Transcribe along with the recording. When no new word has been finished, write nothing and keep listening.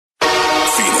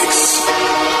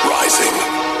Rising.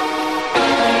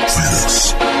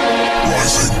 Phoenix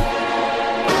Rising.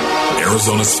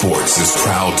 Arizona Sports is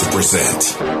proud to present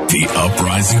the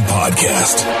Uprising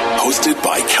Podcast, hosted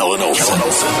by Kellen Olson.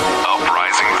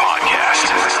 Uprising Podcast.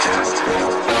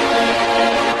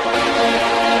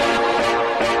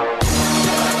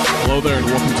 Hello there, and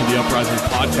welcome to the Uprising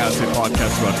Podcast, a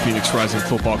podcast about Phoenix Rising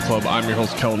Football Club. I'm your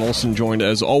host, Kellen Olson, joined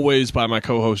as always by my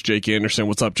co-host, Jake Anderson.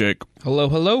 What's up, Jake? Hello,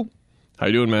 hello. How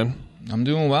you doing, man? I'm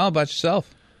doing well. How about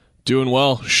yourself? Doing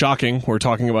well. Shocking. We're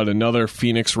talking about another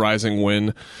Phoenix Rising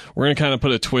win. We're going to kind of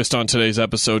put a twist on today's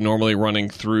episode, normally running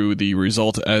through the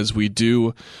result as we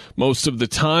do most of the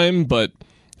time, but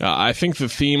I think the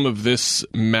theme of this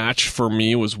match for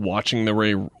me was watching the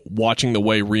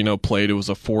way Reno played. It was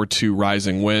a 4-2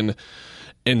 Rising win,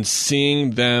 and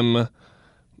seeing them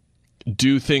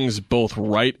do things both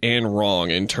right and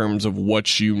wrong in terms of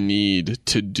what you need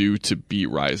to do to beat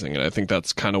Rising. And I think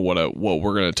that's kind of what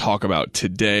we're going to talk about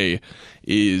today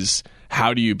is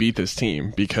how do you beat this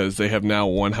team? Because they have now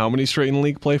won how many straight in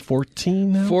league play?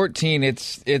 14 now? 14.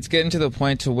 It's getting to the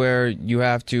point to where you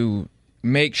have to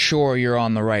make sure you're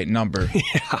on the right number.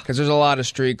 Yeah. Because there's a lot of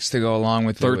streaks to go along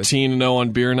with 13-0 on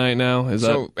beer night now?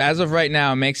 As of right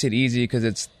now, it makes it easy because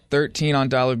it's 13 on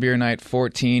Dollar Beer Night,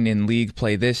 14 in league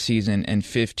play this season, and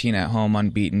 15 at home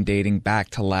unbeaten dating back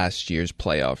to last year's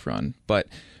playoff run. But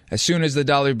as soon as the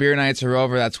Dollar Beer Nights are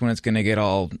over, that's when it's going to get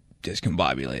all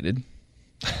discombobulated.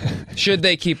 Should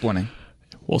they keep winning?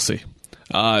 We'll see.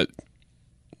 4-2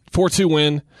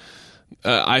 win.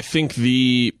 I think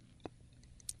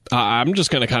I'm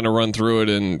just going to kind of run through it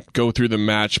and go through the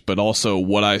match, but also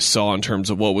what I saw in terms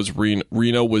of what was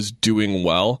Reno was doing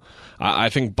well. I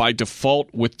think by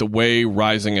default with the way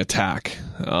Rising attack,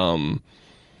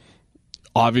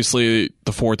 obviously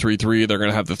the 4-3-3, they're going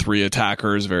to have the three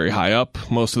attackers very high up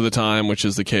most of the time, which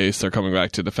is the case. They're coming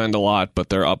back to defend a lot, but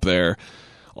they're up there.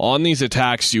 On these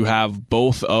attacks, you have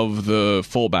both of the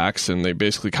fullbacks, and they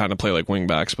basically kind of play like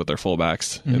wingbacks, but they're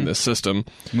fullbacks in this system.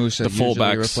 Musa the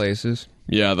fullbacks usually replaces.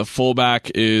 Yeah, the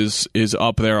fullback is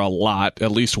up there a lot.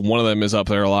 At least one of them is up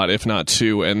there a lot, if not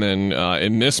two. And then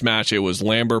in this match, it was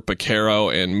Lambert,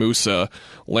 Baquero, and Musa.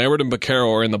 Lambert and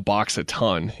Baquero are in the box a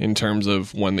ton in terms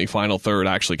of when the final third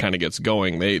actually kind of gets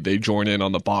going. They join in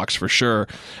on the box for sure.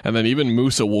 And then even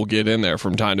Musa will get in there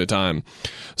from time to time.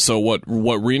 So what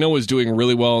Reno was doing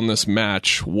really well in this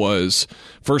match was,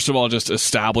 first of all, just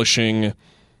establishing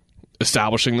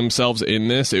themselves in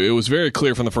this. It was very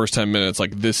clear from the first 10 minutes,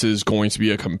 like, this is going to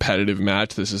be a competitive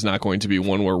match. This is not going to be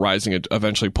one where Rising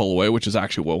eventually pull away, which is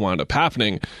actually what wound up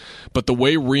happening. But the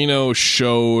way Reno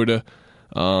showed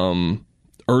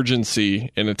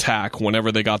urgency in attack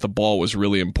whenever they got the ball was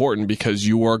really important, because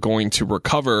you are going to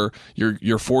recover.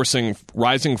 You're forcing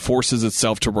Rising forces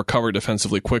itself to recover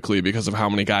defensively quickly because of how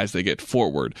many guys they get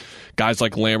forward. Guys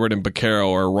like Lambert and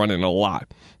Baquero are running a lot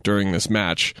during this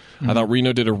match. I thought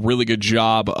Reno did a really good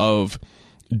job of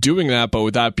doing that, but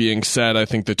with that being said, I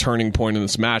think the turning point in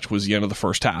this match was the end of the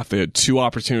first half. They had two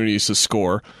opportunities to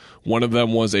score. One of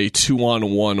them was a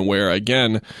 2-on-1 where,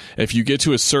 again, if you get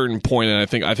to a certain point, and I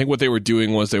think what they were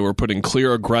doing was they were putting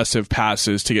clear, aggressive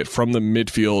passes to get from the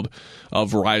midfield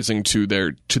of Rising to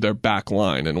their back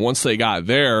line. And once they got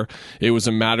there, it was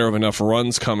a matter of enough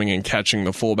runs coming and catching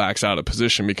the fullbacks out of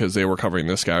position because they were covering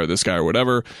this guy or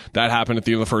whatever. That happened at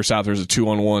the end of the first half. There's a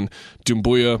 2-on-1.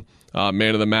 Doumbouya,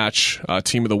 man of the match,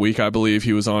 team of the week, I believe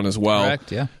he was on as well.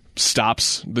 Correct, yeah.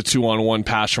 Stops the 2-on-1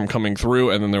 pass from coming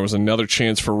through, and then there was another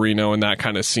chance for Reno, and that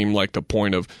kind of seemed like the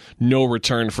point of no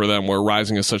return for them, where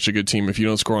Rising is such a good team. If you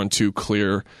don't score on two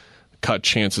clear-cut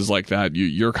chances like that,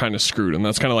 you're kind of screwed, and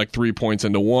that's kind of like 3 points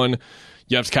into one.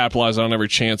 You have to capitalize on every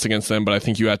chance against them, but I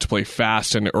think you have to play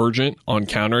fast and urgent on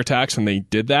counterattacks, and they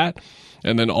did that.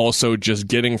 And then also just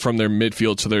getting from their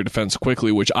midfield to their defense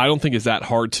quickly, which I don't think is that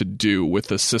hard to do with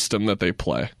the system that they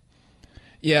play.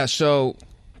 Yeah, so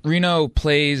Reno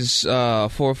plays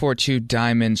 4-4-2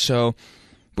 diamond, so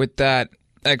with that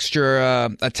extra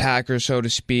attacker, so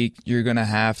to speak, you're going to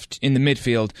have in the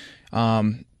midfield.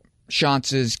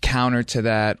 Chance's counter to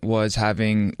that was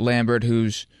having Lambert,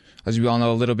 who's, as we all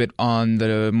know, a little bit on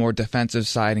the more defensive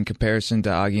side in comparison to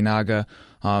Aguinaga.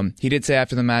 He did say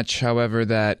after the match, however,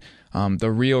 that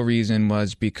the real reason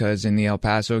was because in the El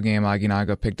Paso game,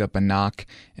 Aguinaga picked up a knock,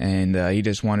 and he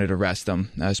just wanted to rest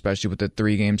them, especially with the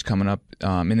 3 games coming up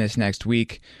in this next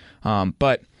week.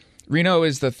 But Reno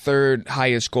is the third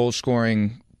highest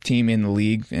goal-scoring team in the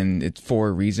league, and it's for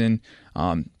a reason.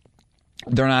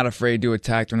 They're not afraid to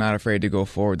attack. They're not afraid to go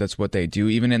forward. That's what they do.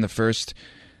 Even in the first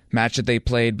match that they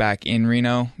played back in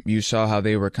Reno, you saw how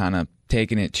they were kind of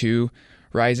taking it to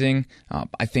Rising.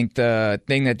 I think the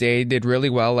thing that they did really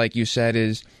well, like you said,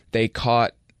 is they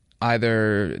caught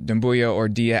either Doumbouya or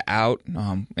Dia out,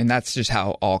 and that's just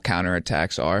how all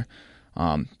counterattacks are.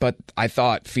 But I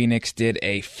thought Phoenix did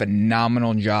a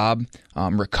phenomenal job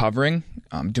recovering.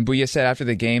 Doumbouya said after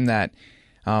the game that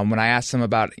when I asked him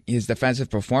about his defensive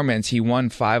performance, he won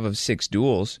 5 of 6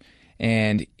 duels,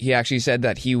 and he actually said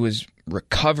that he was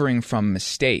recovering from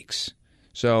mistakes.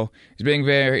 So he's being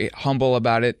very humble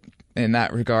about it in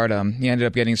that regard. He ended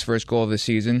up getting his first goal of the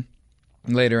season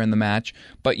later in the match.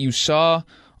 But you saw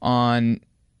on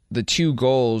the 2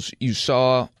 goals, you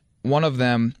saw one of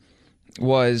them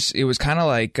was kind of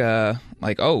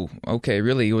like, oh, okay,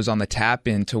 really, it was on the tap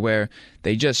in to where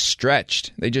they just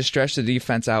stretched the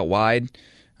defense out wide.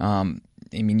 I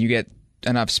mean, you get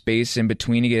enough space in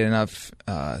between, you get enough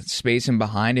space in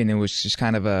behind, and it was just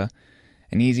kind of an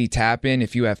easy tap in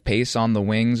if you have pace on the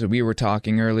wings. We were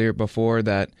talking earlier before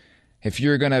that if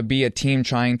you're going to be a team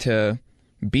trying to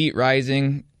beat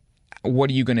Rising, what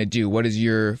are you going to do? What is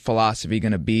your philosophy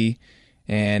going to be?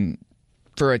 And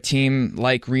for a team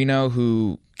like Reno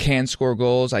who can score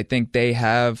goals, I think they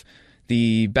have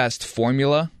the best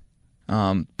formula.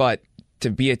 But to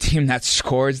be a team that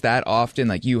scores that often,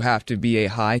 like, you have to be a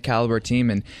high caliber team.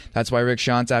 And that's why Rick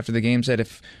Schantz after the game said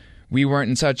if we weren't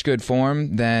in such good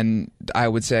form, then I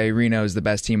would say Reno is the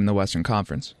best team in the Western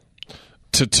Conference.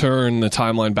 To turn the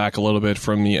timeline back a little bit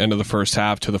from the end of the first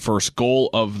half to the first goal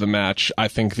of the match, I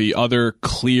think the other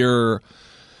clear,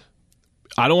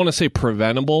 I don't want to say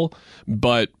preventable,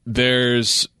 but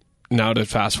there's, now to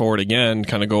fast forward again,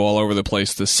 kind of go all over the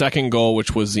place, the second goal,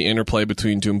 which was the interplay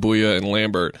between Doumbouya and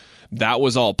Lambert, that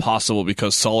was all possible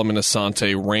because Solomon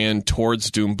Asante ran towards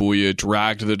Doumbouya,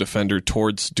 dragged the defender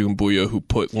towards Doumbouya, who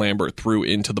put Lambert through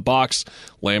into the box.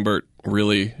 Lambert,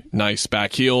 really nice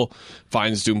back heel,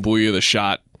 finds Doumbouya, the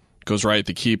shot goes right at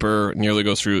the keeper, nearly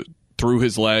goes through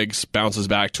his legs, bounces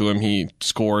back to him, he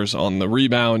scores on the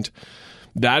rebound.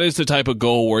 That is the type of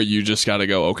goal where you just got to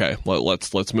go, okay,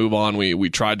 let's move on. We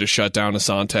tried to shut down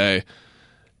Asante.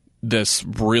 This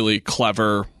really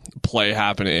clever play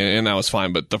happened, and that was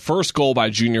fine. But the first goal by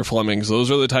Junior Flemmings,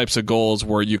 those are the types of goals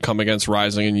where you come against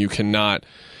Rising and you cannot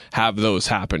have those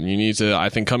happen. You need to, I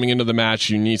think coming into the match,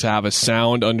 you need to have a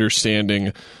sound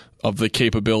understanding of the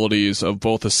capabilities of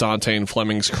both Asante and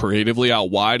Flemmings creatively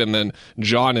out wide, and then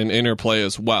John in interplay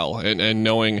as well, and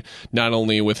knowing not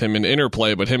only with him in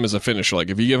interplay, but him as a finisher.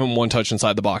 Like, if you give him one touch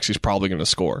inside the box, he's probably going to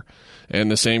score. And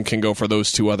the same can go for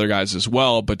those 2 other guys as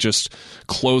well, but just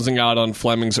closing out on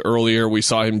Flemmings earlier, we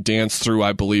saw him dance through,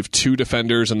 I believe, 2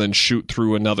 defenders and then shoot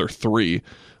through another 3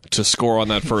 to score on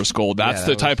that first goal. That's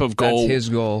the type of goal. That's his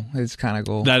goal, his kind of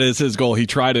goal. That is his goal. He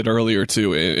tried it earlier,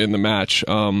 too, in the match.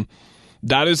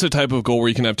 That is the type of goal where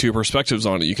you can have 2 perspectives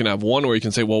on it. You can have one where you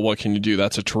can say, well, what can you do?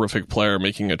 That's a terrific player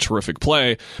making a terrific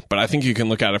play. But I think you can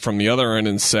look at it from the other end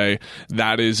and say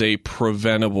that is a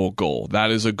preventable goal.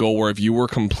 That is a goal where if you were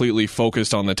completely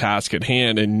focused on the task at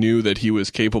hand and knew that he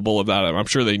was capable of that, I'm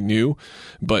sure they knew,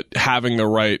 but having the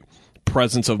right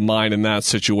presence of mind in that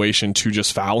situation to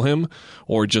just foul him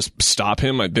or just stop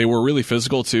him. They were really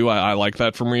physical too. I like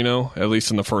that from Reno, at least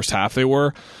in the first half they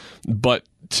were. But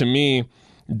to me,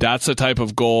 that's the type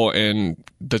of goal and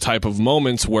the type of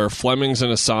moments where Flemmings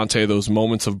and Asante, those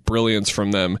moments of brilliance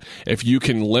from them, if you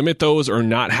can limit those or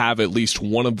not have at least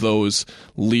one of those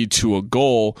lead to a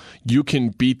goal, you can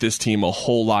beat this team a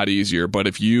whole lot easier. But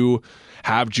if you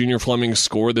have Junior Flemmings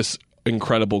score this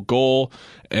incredible goal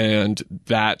and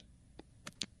that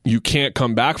you can't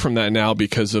come back from that now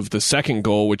because of the second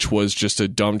goal, which was just a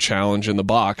dumb challenge in the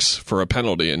box for a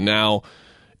penalty, and now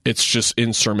it's just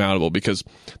insurmountable because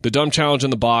the dumb challenge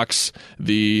in the box,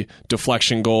 the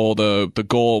deflection goal, the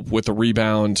goal with the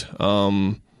rebound, in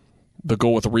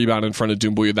front of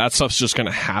Doumbouya, that stuff's just going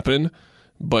to happen.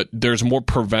 But there's more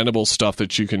preventable stuff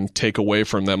that you can take away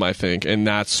from them, I think, and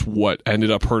that's what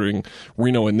ended up hurting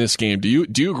Reno in this game. Do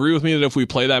you agree with me that if we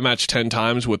play that match 10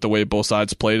 times with the way both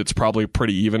sides played, it's probably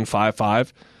pretty even,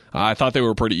 5-5? I thought they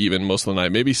were pretty even most of the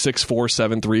night. Maybe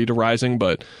 6-4, 7-3 to Rising,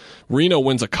 but Reno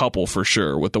wins a couple for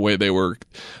sure with the way they were.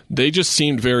 They just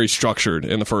seemed very structured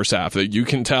in the first half. That you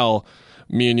can tell,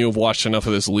 me and you have watched enough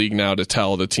of this league now to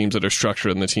tell the teams that are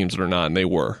structured and the teams that are not, and they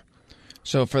were.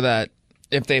 So for that,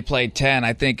 if they played 10,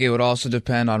 I think it would also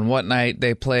depend on what night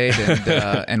they played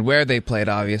and and where they played,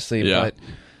 obviously. Yeah.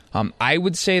 But I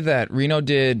would say that Reno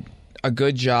did a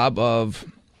good job of,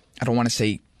 I don't want to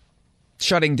say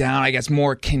shutting down, I guess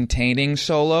more containing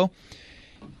Solo.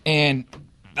 And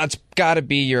that's got to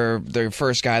be the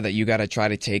first guy that you got to try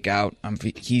to take out.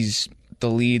 He's the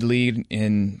lead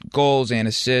in goals and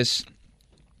assists.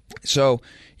 So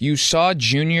you saw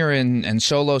Junior and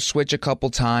Solo switch a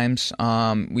couple times.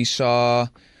 We saw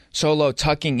Solo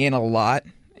tucking in a lot,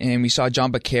 and we saw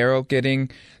John Baquero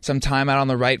getting some time out on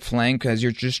the right flank because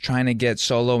you're just trying to get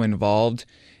Solo involved.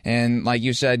 And like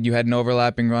you said, you had an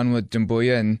overlapping run with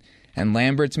Doumbouya and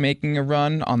Lambert's making a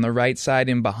run on the right side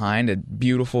in behind, a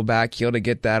beautiful back heel to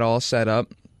get that all set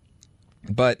up.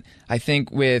 But I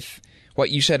think with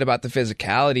what you said about the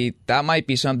physicality, that might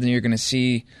be something you're going to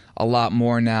see a lot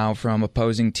more now from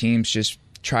opposing teams, just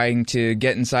trying to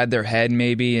get inside their head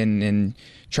maybe and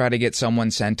try to get someone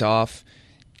sent off.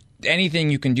 Anything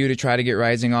you can do to try to get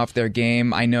Rising off their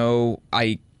game. I know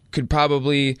I could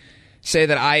probably say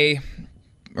that I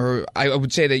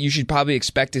would say that you should probably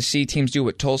expect to see teams do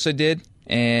what Tulsa did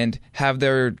and have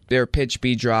their pitch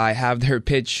be dry, have their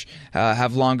pitch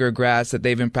have longer grass that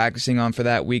they've been practicing on for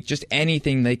that week. Just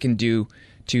anything they can do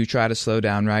to try to slow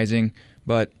down Rising.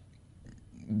 But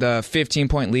the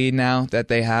 15-point lead now that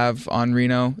they have on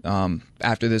Reno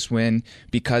after this win,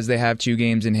 because they have 2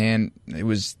 games in hand, it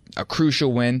was a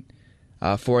crucial win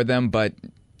for them. But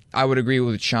I would agree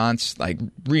with Chance. Like,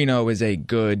 Reno is a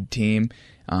good team.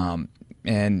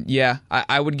 And yeah,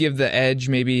 I would give the edge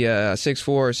maybe a 6-4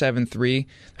 or 7-3.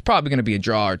 There's probably going to be a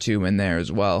draw or 2 in there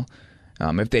as well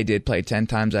if they did play 10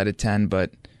 times out of 10.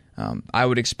 But I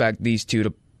would expect these two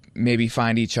to maybe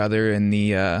find each other in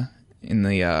the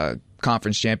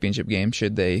conference championship game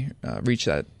should they reach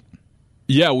that.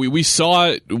 Yeah, we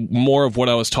saw more of what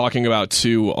I was talking about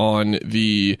too on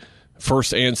the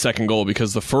first and second goal,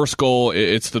 because the first goal,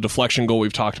 it's the deflection goal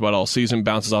we've talked about all season,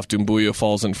 bounces off Doumbouya,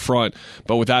 falls in front.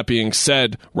 But with that being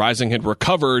said, Rising had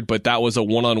recovered, but that was a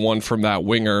one-on-one from that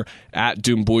winger at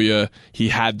Doumbouya. He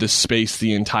had the space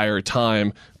the entire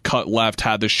time, cut left,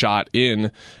 had the shot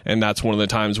in, and that's one of the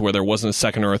times where there wasn't a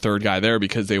second or a third guy there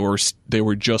because they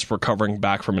were just recovering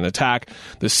back from an attack.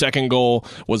 The second goal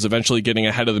was eventually getting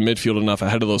ahead of the midfield enough,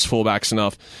 ahead of those fullbacks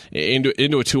enough, into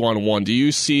a 2-on-1. Do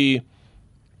you see,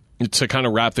 to kind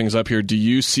of wrap things up here, do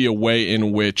you see a way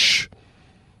in which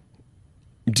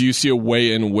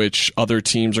other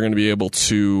teams are going to be able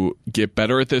to get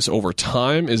better at this over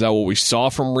time? Is that what we saw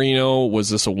from Reno? Was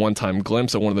this a one-time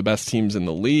glimpse at one of the best teams in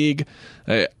the league?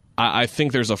 I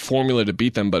think there's a formula to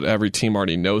beat them, but every team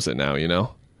already knows it now, you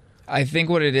know? I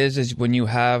think what it is when you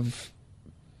have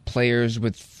players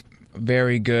with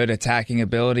very good attacking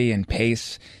ability and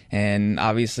pace, and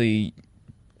obviously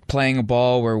playing a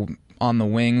ball where on the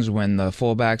wings when the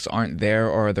fullbacks aren't there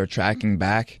or they're tracking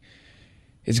back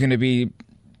is going to be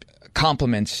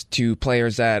compliments to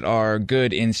players that are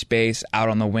good in space out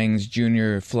on the wings,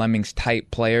 Junior Fleming's type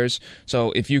players.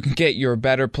 So if you can get your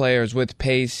better players with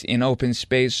pace in open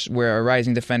space where a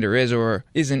Rising defender is or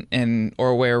isn't,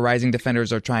 or where Rising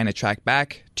defenders are trying to track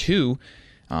back to,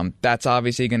 that's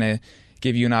obviously going to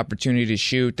give you an opportunity to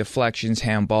shoot, deflections,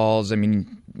 handballs. I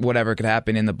mean, whatever could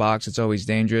happen in the box, it's always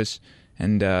dangerous.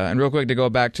 And real quick, to go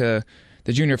back to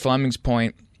the Junior Fleming's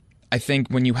point, I think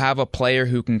when you have a player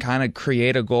who can kind of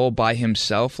create a goal by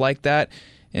himself like that,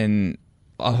 and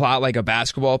a lot like a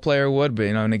basketball player would, but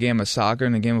in a game of soccer,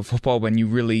 in a game of football, when you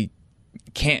really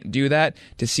can't do that,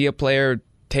 to see a player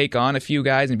take on a few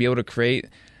guys and be able to create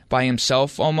by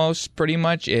himself almost pretty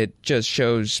much, it just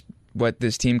shows what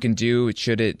this team can do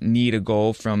should it need a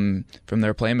goal from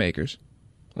their playmakers.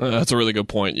 That's a really good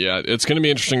point. Yeah, it's going to be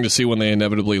interesting to see when they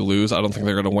inevitably lose. I don't think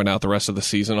they're going to win out the rest of the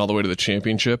season all the way to the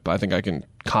championship. I think I can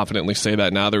confidently say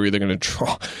that now. They're either going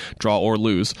to draw or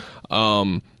lose. It's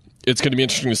going to be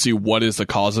interesting to see what is the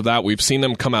cause of that. We've seen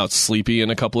them come out sleepy in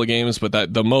a couple of games, but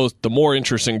the more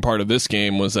interesting part of this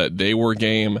game was that they were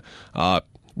game.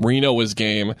 Reno was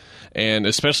game, and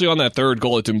especially on that third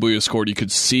goal that Doumbouya scored, you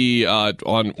could see,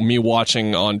 on me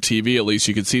watching on TV at least,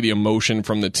 you could see the emotion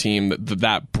from the team,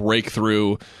 that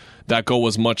breakthrough. That goal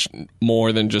was much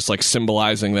more than just like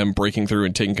symbolizing them breaking through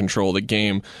and taking control of the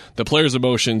game. The players'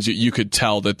 emotions, you could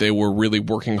tell that they were really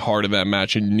working hard in that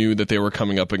match and knew that they were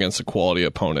coming up against a quality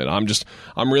opponent.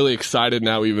 I'm really excited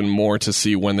now even more to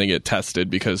see when they get tested,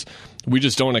 because we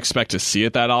just don't expect to see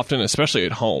it that often, especially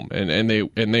at home. And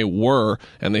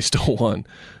they still won.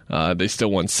 They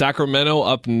still won. Sacramento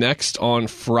up next on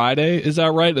Friday, is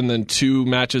that right? And then 2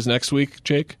 matches next week,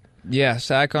 Jake? Yeah,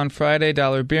 Sac on Friday,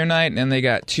 Dollar Beer Night, and then they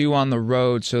got 2 on the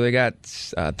road, so they got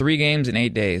 3 games in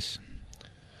 8 days.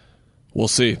 We'll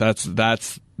see. That's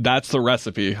the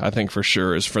recipe, I think, for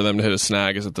sure, is for them to hit a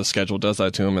snag, is that the schedule does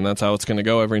that to them, and that's how it's going to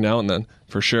go every now and then,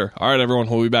 for sure. All right, everyone,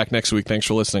 we'll be back next week. Thanks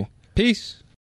for listening. Peace.